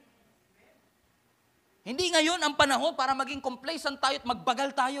 Hindi ngayon ang panahon para maging complacent tayo at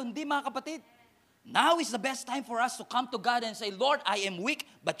magbagal tayo. Hindi, mga kapatid. Now is the best time for us to come to God and say, Lord, I am weak,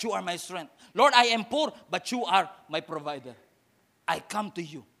 but you are my strength. Lord, I am poor, but you are my provider. I come to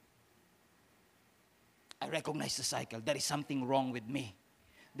you. I recognize the cycle. There is something wrong with me.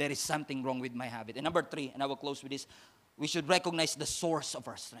 There is something wrong with my habit. And number 3, and I will close with this, we should recognize the source of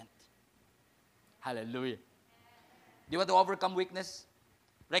our strength. Hallelujah. Do you want to overcome weakness?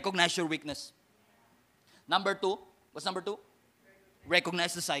 Recognize your weakness. Number 2, what's number 2?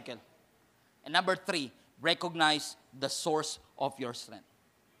 Recognize the cycle. And number 3, recognize the source of your strength.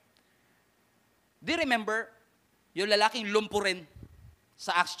 Do you remember yung lalaking lumpo rin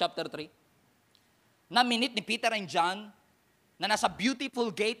sa Acts chapter 3? Na minute ni Peter and John na nasa beautiful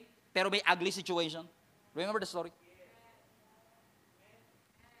gate pero may ugly situation. Remember the story?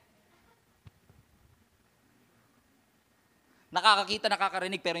 Nakakakita,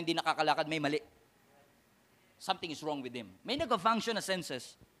 nakakarinig pero hindi nakakalakad, may mali. Something is wrong with him. May nag-function na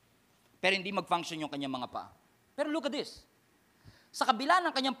senses, pero hindi mag-function yung kanyang mga paa. Pero look at this. Sa kabila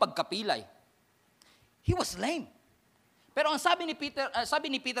ng kanyang pagkapilay, he was lame. Pero ang sabi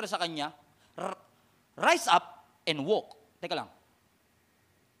ni Peter sa kanya, rise up and walk. Teka lang.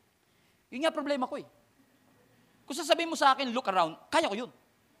 Yun nga problema ko eh. Kung sasabihin mo sa akin, look around, kaya ko yun.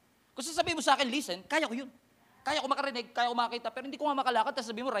 Kung sasabihin mo sa akin, listen, kaya ko yun. Kaya ko makarinig, kaya ko makita, pero hindi ko nga makalakad, tapos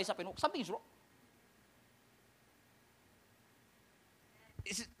sabihin mo, rise up and walk. Something's wrong.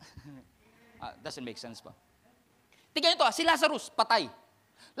 Doesn't make sense pa. Tingnan nyo to, si Lazarus, patay.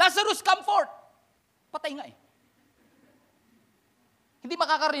 Lazarus, come forth. Patay nga eh. Hindi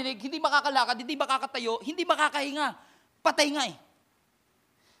makakarinig, hindi makakalakad, hindi makakatayo, hindi makakahinga. Patay nga eh.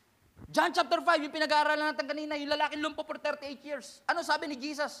 John chapter 5, yung pinag-aaralan natin kanina, yung lalaking lumpo for 38 years. Ano sabi ni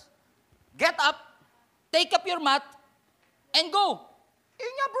Jesus? Get up, take up your mat, and go.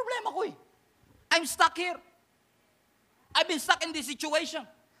 Yun nga problema ko eh. I'm stuck here. I've been stuck in this situation.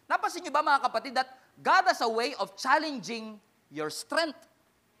 Napansin niyo ba mga kapatid that God has a way of challenging your strength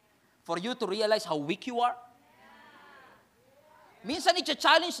for you to realize how weak you are? Minsan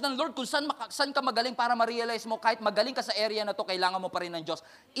i-challenge ng Lord kung saan ka magaling para ma-realize mo kahit magaling ka sa area na to, kailangan mo pa rin ng Diyos.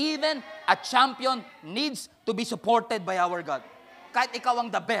 Even a champion needs to be supported by our God. Kahit ikaw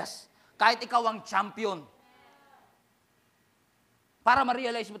ang the best, kahit ikaw ang champion. Para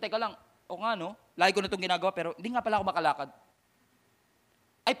ma-realize mo, teka lang, o nga no, lagi ko na itong ginagawa pero hindi nga pala ako makalakad.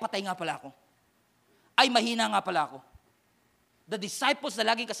 Ay patay nga pala ako. Ay mahina nga pala ako. The disciples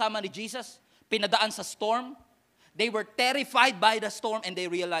na laging kasama ni Jesus, pinadaan sa storm, they were terrified by the storm and they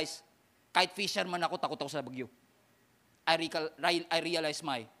realized, kahit fisherman ako, takot ako sa bagyo. I realize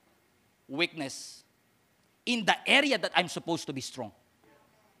my weakness in the area that I'm supposed to be strong.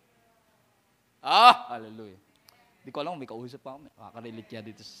 Hallelujah. Di ko alam kung may kausap pa ako. Makaka-relate kaya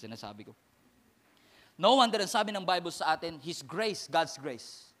dito sa sinasabi ko. No wonder ang sabi ng Bible sa atin, His grace, God's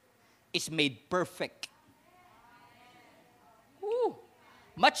grace, is made perfect.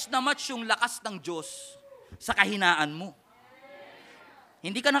 Much na much yung lakas ng Diyos sa kahinaan mo.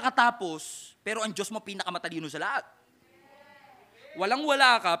 Hindi ka nakatapos, pero ang Diyos mo pinakamatalino sa lahat.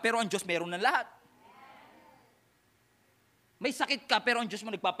 Walang-wala ka, pero ang Diyos meron ng lahat. May sakit ka, pero ang Diyos mo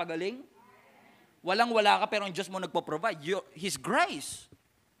nagpapagaling. Walang-wala ka, pero ang Diyos mo nagpo-provide. His grace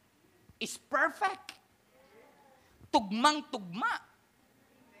is perfect. Tugmang-tugma.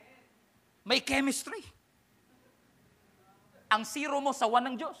 May chemistry. Ang zero mo sa one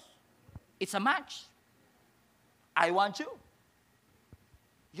ng Diyos, it's a match. I want you.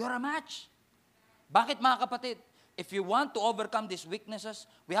 You're a match. Bakit mga kapatid? If you want to overcome these weaknesses,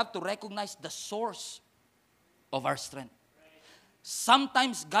 we have to recognize the source of our strength.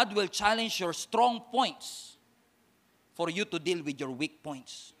 Sometimes God will challenge your strong points for you to deal with your weak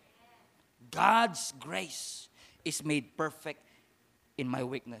points. God's grace is made perfect in my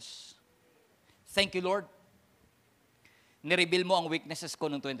weakness. Thank you, Lord. Nireveal mo ang weaknesses ko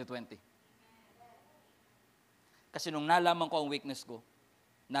noong 2020. Kasi nung nalaman ko ang weakness ko,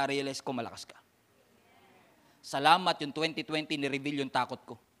 na-realize ko malakas ka. Salamat yung 2020, ni-reveal yung takot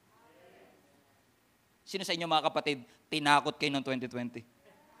ko. Sino sa inyo mga kapatid, tinakot kayo ng 2020?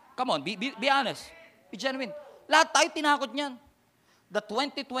 Come on, be honest. Be genuine. Lahat tayo tinakot niyan. The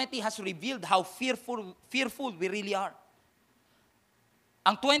 2020 has revealed how fearful we really are.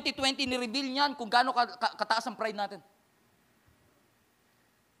 Ang 2020, ni-reveal niyan kung gaano kataas ang pride natin.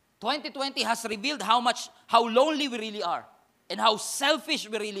 2020 has revealed how lonely we really are and how selfish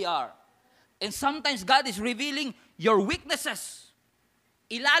we really are. And sometimes God is revealing your weaknesses.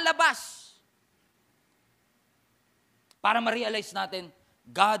 Ilalabas. Para ma-realize natin,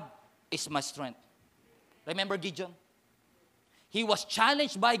 God is my strength. Remember Gideon? He was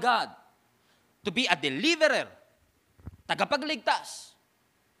challenged by God to be a deliverer, tagapagligtas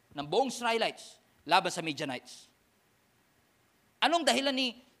ng buong Israelites laban sa Midianites. Anong dahilan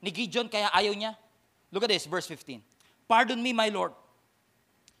ni Gideon kaya ayaw niya? Look at this, verse 15. Pardon me, my Lord.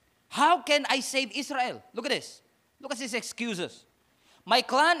 How can I save Israel? Look at this. Look at his excuses. My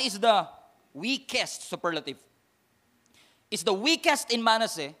clan is the weakest, superlative. Is the weakest in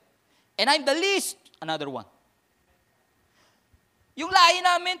Manasseh, and I'm the least, another one. Yung lahi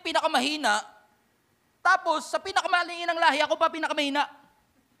namin, pinakamahina, tapos sa pinakamaliin ng lahi, ako pa pinakamahina.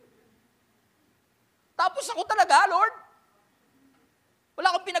 Tapos ako talaga, Lord.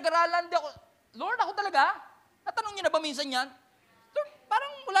 Wala akong pinag-aralan. Lord, ako talaga? Natanong niyo na ba minsan yan? Lord,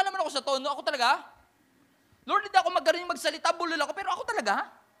 parang wala naman ako sa tono. Ako talaga? Lord, hindi ako magaling magsalita. Bulol ako, pero ako talaga?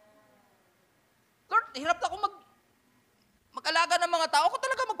 Lord, hirap na ako mag-alaga ng mga tao. Ako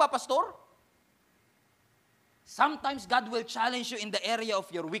talaga magpapastor? Sometimes God will challenge you in the area of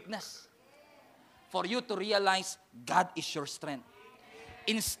your weakness for you to realize God is your strength.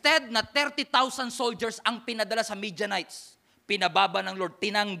 Instead na 30,000 soldiers ang pinadala sa Midianites, pinababa ng Lord,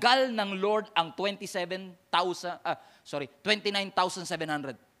 tinanggal ng Lord ang 29,700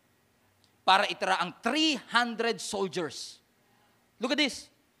 para itira ang 300 soldiers. Look at this.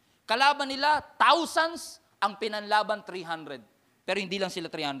 Kalaban nila, thousands, ang pinanlaban 300. Pero hindi lang sila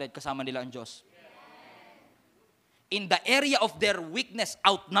 300, kasama nila ang Diyos. In the area of their weakness,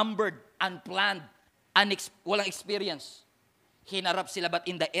 outnumbered, unplanned, walang experience, hinarap sila. But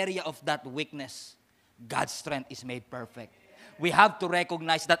in the area of that weakness, God's strength is made perfect. We have to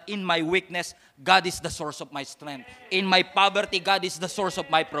recognize that in my weakness, God is the source of my strength. In my poverty, God is the source of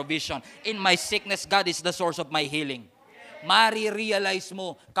my provision. In my sickness, God is the source of my healing. Mari-realize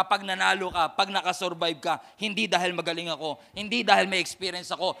mo kapag nanalo ka, pag nakasurvive ka, hindi dahil magaling ako, hindi dahil may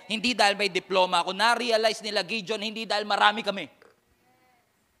experience ako, hindi dahil may diploma ako. Na-realize nila Gideon, hindi dahil marami kami.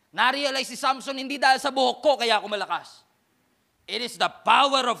 Na-realize si Samson, hindi dahil sa buhok ko, kaya ako malakas. It is the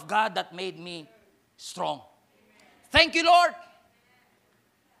power of God that made me strong. Thank you, Lord.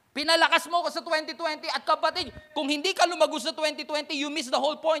 Pinalakas mo ko sa 2020 at kapatid, kung hindi ka lumago sa 2020, you miss the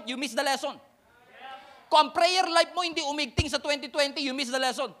whole point, you miss the lesson. Kung ang prayer life mo hindi umigting sa 2020, you miss the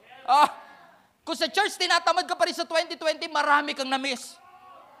lesson. Kung sa church tinatamad ka pa rin sa 2020, marami kang na-miss.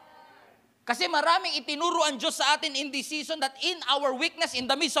 Kasi maraming itinuro ang Diyos sa atin in this season that in our weakness,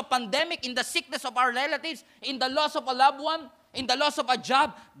 in the midst of pandemic, in the sickness of our relatives, in the loss of a loved one, in the loss of a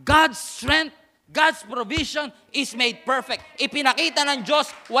job, God's strength, God's provision is made perfect. Ipinakita ng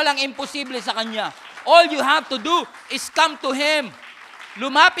Diyos, walang imposible sa Kanya. All you have to do is come to Him.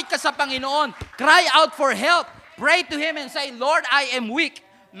 Lumapit ka sa Panginoon. Cry out for help. Pray to Him and say, Lord, I am weak.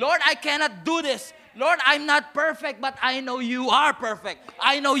 Lord, I cannot do this. Lord, I'm not perfect, but I know you are perfect.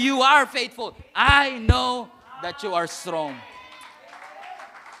 I know you are faithful. I know that you are strong.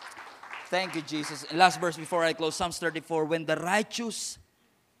 Thank you, Jesus. Last verse before I close, Psalms 34. When the righteous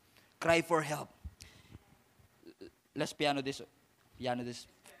cry for help. Let's piano this.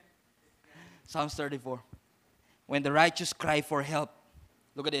 Psalms 34. When the righteous cry for help.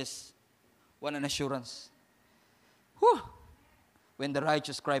 Look at this. What an assurance. Whew. When the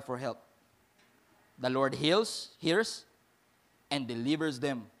righteous cry for help, the Lord hears, and delivers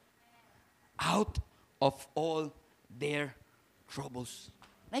them out of all their troubles.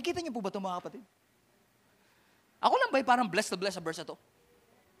 Nakikita niyo po ba ito, mga kapatid? Ako lang ba'y parang blessed na blessed sa verse na ito?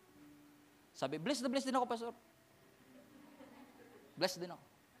 Sabi, blessed na blessed din ako, Pastor. Blessed din ako.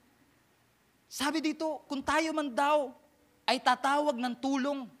 Sabi dito, kung tayo man daw ay tatawag ng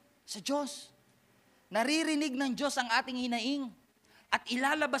tulong sa Diyos, naririnig ng Diyos ang ating hinaing, at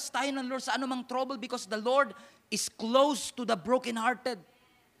ilalabas tayo ng Lord sa anumang trouble because the Lord is close to the brokenhearted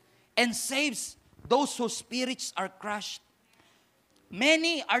and saves those whose spirits are crushed.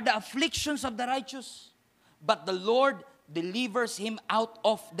 Many are the afflictions of the righteous, but the Lord delivers him out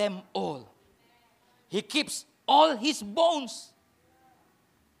of them all. He keeps all his bones.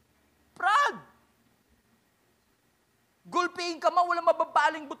 Brad! Gulpihin ka man, walang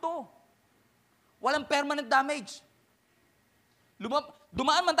mababaling buto. Walang permanent damage.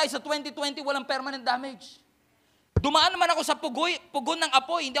 Dumaan man tayo sa 2020, walang permanent damage. Dumaan naman ako sa pugon ng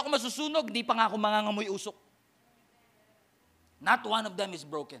apoy, hindi ako masusunog, hindi pa nga ako mangangamoy usok. Not one of them is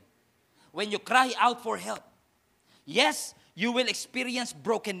broken. When you cry out for help, yes, you will experience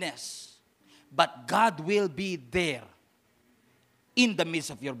brokenness, but God will be there in the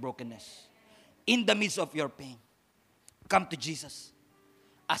midst of your brokenness, in the midst of your pain. Come to Jesus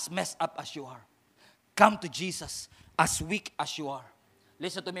as messed up as you are. Come to Jesus as weak as you are.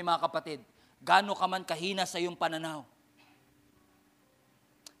 Listen to me, mga kapatid. Gaano ka man kahina sa iyong pananaw,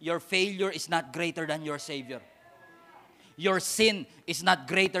 your failure is not greater than your Savior. Your sin is not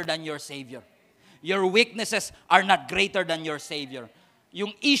greater than your Savior. Your weaknesses are not greater than your Savior.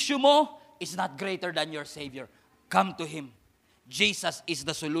 Yung issue mo is not greater than your Savior. Come to Him. Jesus is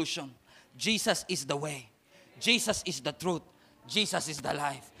the solution. Jesus is the way. Jesus is the truth. Jesus is the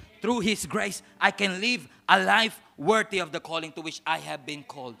life. Through His grace, I can live a life worthy of the calling to which I have been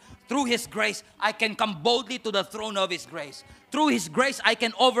called. Through His grace, I can come boldly to the throne of His grace. Through His grace, I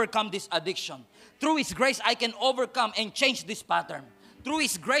can overcome this addiction. Through His grace, I can overcome and change this pattern. Through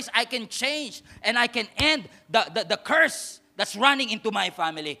His grace, I can change and I can end the curse that's running into my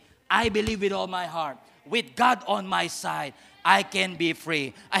family. I believe with all my heart. With God on my side, I can be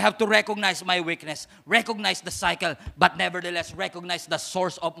free. I have to recognize my weakness, recognize the cycle, but nevertheless recognize the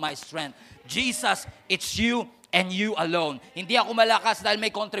source of my strength. Jesus, it's you and you alone. Hindi ako malakas dahil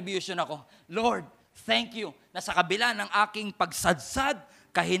may contribution ako. Lord, thank you na sa kabila ng aking pagsadsad,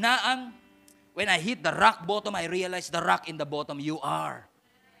 kahinaan, when I hit the rock bottom, I realize the rock in the bottom, you are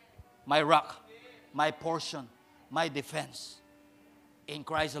my rock, my portion, my defense. In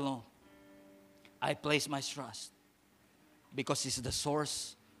Christ alone, I place my trust. Because He's the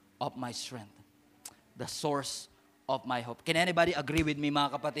source of my strength. The source of my hope. Can anybody agree with me,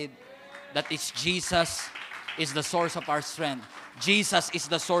 mga kapatid? That it's Jesus is the source of our strength. Jesus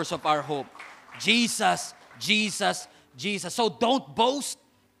is the source of our hope. Jesus Jesus. So don't boast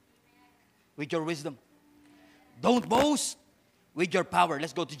with your wisdom. Don't boast with your power.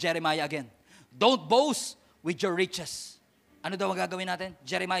 Let's go to Jeremiah again. Don't boast with your riches. Ano daw ang gagawin natin?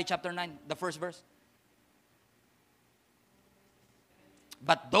 Jeremiah chapter 9, the first verse.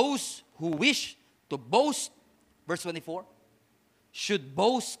 But those who wish to boast, verse 24, should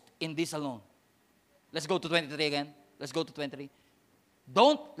boast in this alone. Let's go to 23 again. Let's go to 23.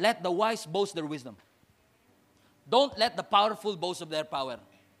 Don't let the wise boast their wisdom. Don't let the powerful boast of their power.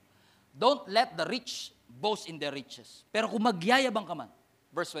 Don't let the rich boast in their riches. Pero kung magyayabang ka man,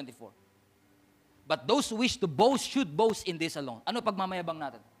 verse 24, but those who wish to boast should boast in this alone. Ano pagmamayabang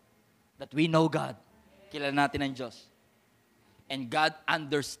natin? That we know God. Kilala natin ang Diyos.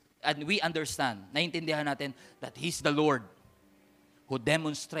 And we understand, naiintindihan natin that He's the Lord who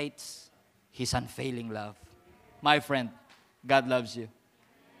demonstrates His unfailing love. My friend, God loves you.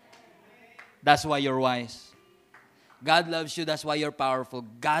 That's why you're wise. God loves you, that's why you're powerful.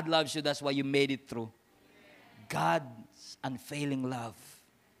 God loves you, that's why you made it through. God's unfailing love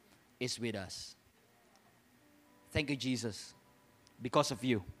is with us. Thank you, Jesus. Because of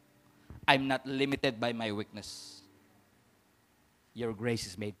you, I'm not limited by my weakness. Your grace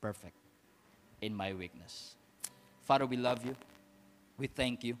is made perfect in my weakness. Father, we love you. We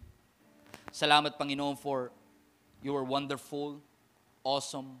thank you. Salamat, Panginoon, for your wonderful,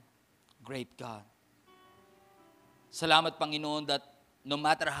 awesome, great God. Salamat, Panginoon, that no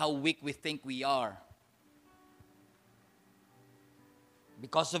matter how weak we think we are,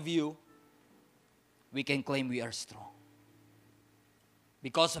 because of you, we can claim we are strong.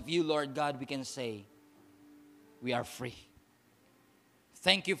 Because of you, Lord God, we can say we are free.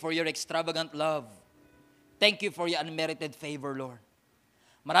 Thank you for your extravagant love. Thank you for your unmerited favor, Lord.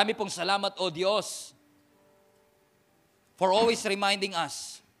 Marami pong salamat, O Diyos, for always reminding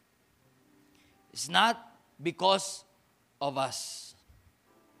us, it's not because of us.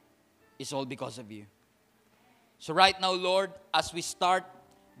 It's all because of you. So right now, Lord, as we start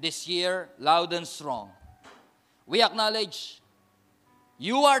this year loud and strong, we acknowledge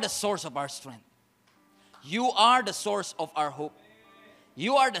you are the source of our strength. You are the source of our hope.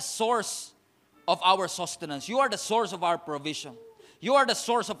 You are the source of our sustenance. You are the source of our provision. You are the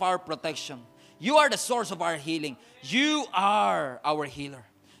source of our protection. You are the source of our healing. You are our healer.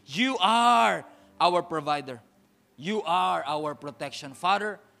 You are our provider. You are our protection.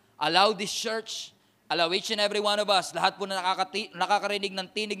 Father, allow this church, allow each and every one of us, lahat po na nakakarinig ng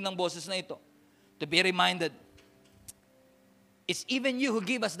tinig ng boses na ito, to be reminded, it's even you who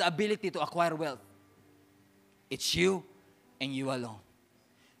give us the ability to acquire wealth. It's you and you alone.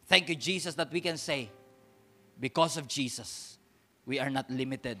 Thank you, Jesus, that we can say, because of Jesus, we are not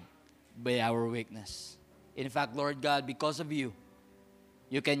limited by our weakness. In fact, Lord God, because of you,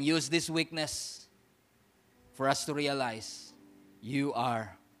 you can use this weakness for us to realize you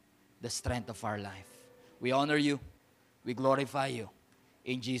are the strength of our life. We honor you. We glorify you.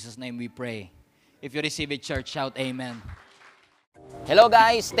 In Jesus' name we pray. If you receive it, church, shout amen. Hello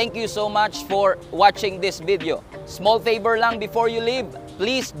guys, thank you so much for watching this video. Small favor lang before you leave,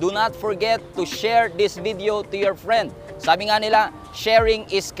 please do not forget to share this video to your friend. Sabi nga nila, sharing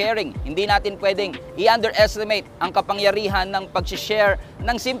is caring. Hindi natin pwedeng i-underestimate ang kapangyarihan ng pag-share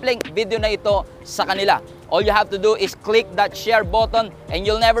ng simpleng video na ito sa kanila. All you have to do is click that share button and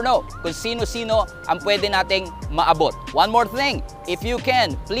you'll never know kung sino-sino ang pwede nating maabot. One more thing, if you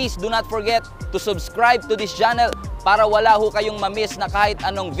can, please do not forget to subscribe to this channel para wala ho kayong ma-miss na kahit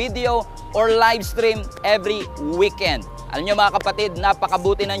anong video or live stream every weekend. Alam nyo mga kapatid,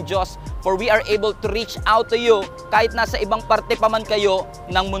 napakabuti ng Diyos for we are able to reach out to you kahit nasa ibang parte pa man kayo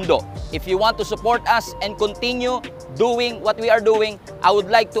ng mundo. If you want to support us and continue doing what we are doing, I would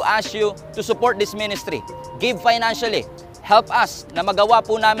like to ask you to support this ministry. Give financially. Help us na magawa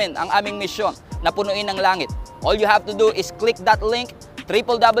po namin ang aming misyon na punuin ang langit. All you have to do is click that link,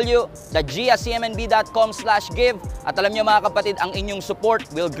 www.giacmnb.com/give. At alam nyo mga kapatid, ang inyong support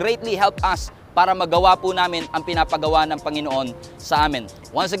will greatly help us para magawa po namin ang pinapagawa ng Panginoon sa amin.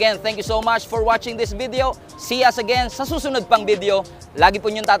 Once again, thank you so much for watching this video. See us again sa susunod pang video. Lagi po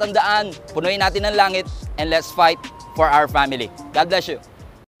niyong tatandaan, punuin natin ang langit and let's fight for our family. God bless you.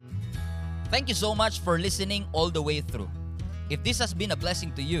 Thank you so much for listening all the way through. If this has been a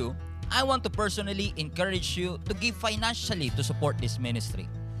blessing to you, I want to personally encourage you to give financially to support this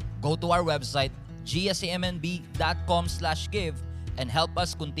ministry. Go to our website, giacmnb.com/give and help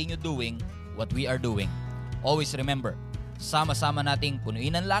us continue doing what we are doing. Always remember, sama-sama nating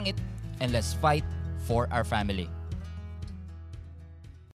punuin ang langit and let's fight for our family.